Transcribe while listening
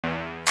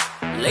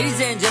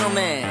Ladies and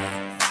gentlemen,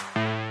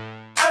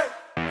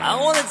 I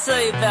want to tell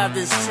you about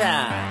this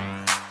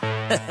time.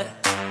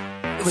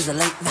 It was a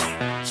late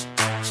night.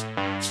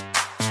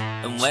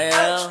 And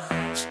well,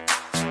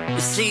 you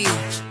see,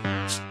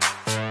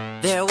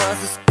 there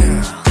was this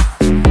girl.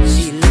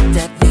 She looked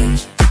at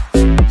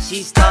me.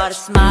 She started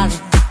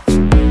smiling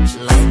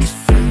like a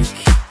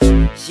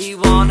freak. She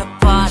wanna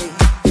party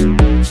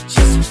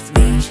just with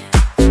me.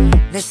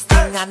 Next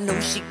thing I know,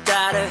 she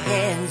got her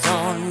hands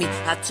on me.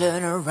 I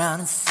turned around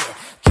and said,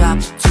 drop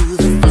it to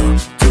the floor,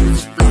 to the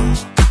floor.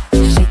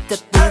 Shake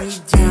that booty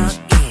down,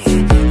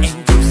 yeah, and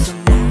do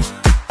some more.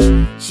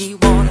 She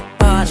wanna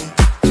party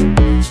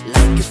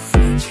like a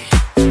freak.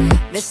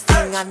 Next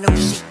thing I know,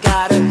 she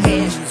got her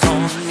hands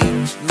on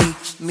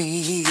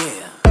me,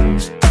 yeah.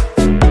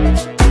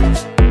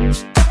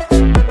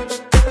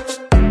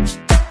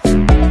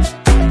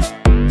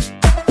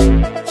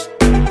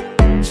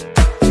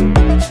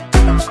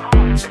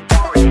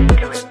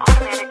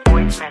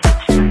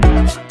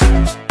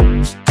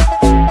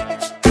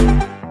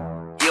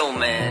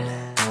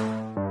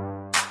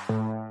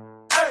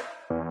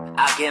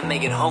 I can't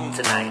make it home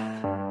tonight.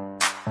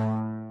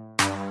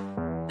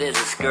 There's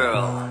this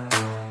girl.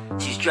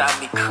 She's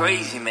driving me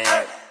crazy,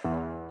 man.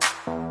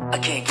 I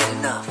can't get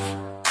enough.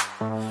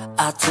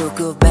 I took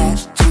her back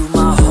to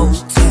my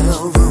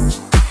hotel room.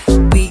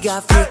 We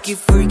got freaky,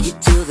 freaky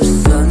till the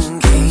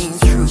sun came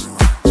through.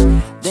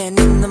 Then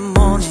in the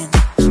morning,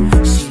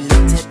 she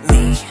looked at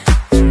me.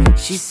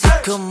 She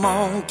said, come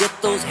on, get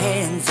those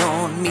hands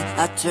on me.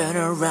 I turned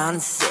around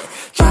and said,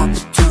 drop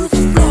it to the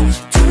floor,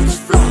 to the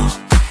floor.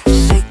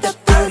 Shake that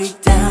booty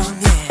down,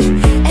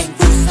 yeah, and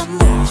do some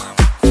more.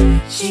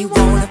 She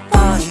wanna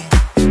party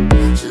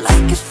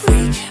like a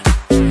freak.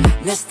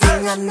 Next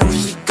thing I know,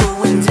 she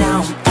going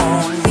down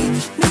on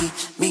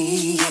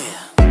me, yeah.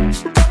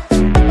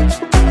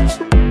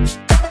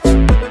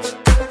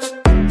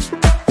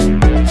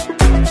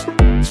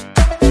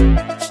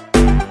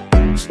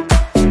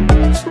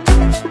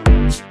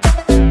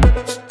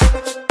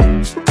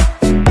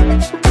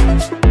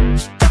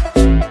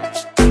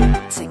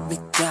 Take me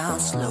down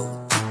slow,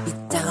 take me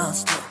down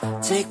slow.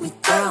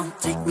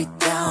 Take me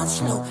down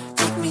slow,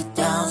 take me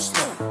down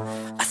slow.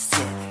 I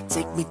said,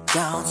 take me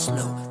down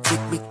slow,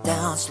 take me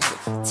down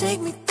slow.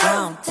 Take me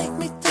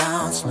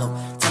down slow,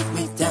 take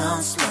me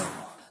down slow.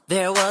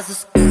 There was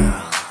this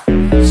girl,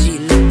 she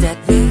looked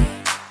at me.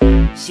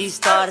 She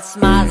started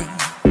smiling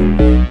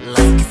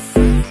like a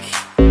freak.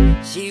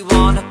 She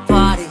wanna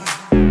party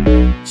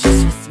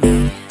just with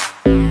me.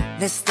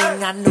 Next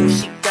thing I know,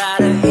 she got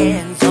her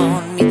hands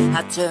on me.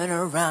 I turned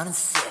around and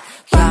said,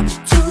 drop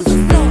it to the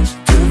floor,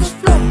 to the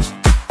floor.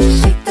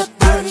 Shake that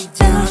booty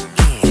down,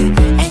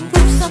 yeah, and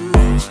do some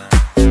more.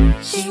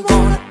 She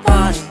wanna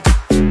party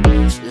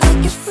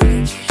like a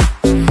freak.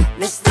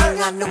 Next thing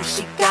I know,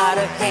 she got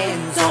her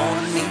hands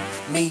on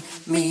me,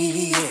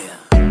 yeah.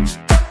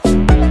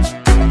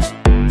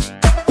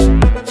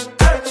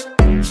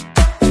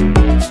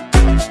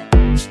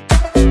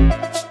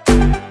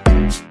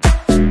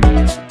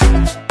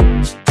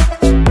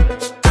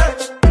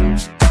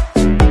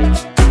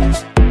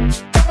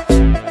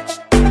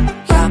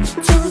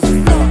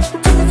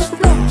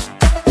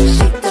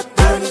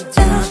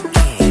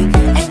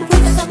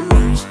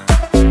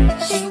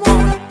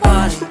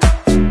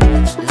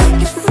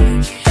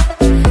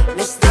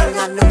 Next thing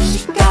I know,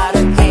 she got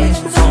her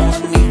hands on